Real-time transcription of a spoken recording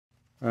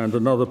and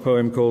another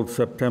poem called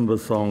September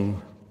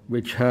Song,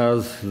 which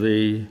has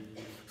the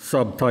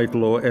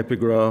subtitle or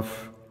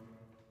epigraph,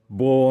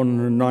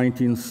 born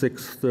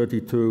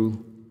 19/6/32,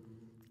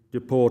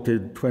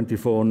 deported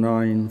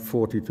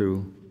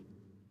 24/9/42.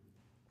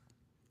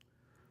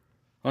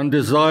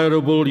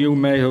 Undesirable you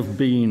may have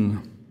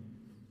been,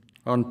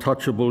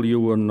 untouchable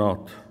you were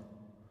not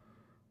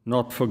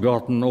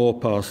forgotten or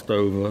passed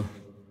over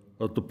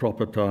at the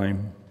proper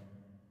time.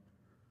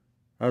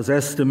 As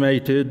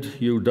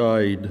estimated, you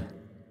died.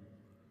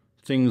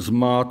 Things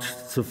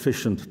marched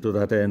sufficient to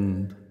that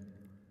end.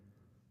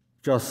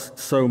 Just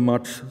so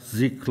much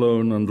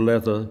zyklone and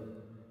leather,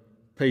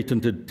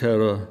 patented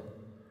terror,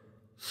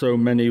 so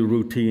many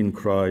routine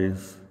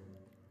cries.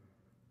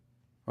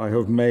 I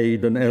have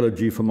made an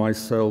elegy for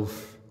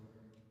myself,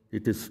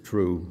 it is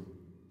true.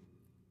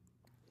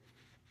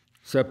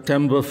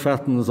 September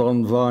fattens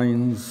on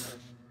vines,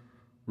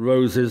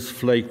 roses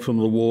flake from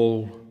the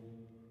wall,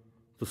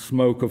 the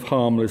smoke of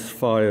harmless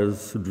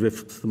fires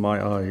drifts to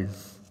my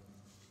eyes.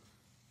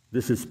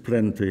 This is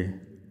plenty.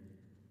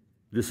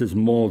 This is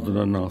more than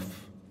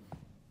enough.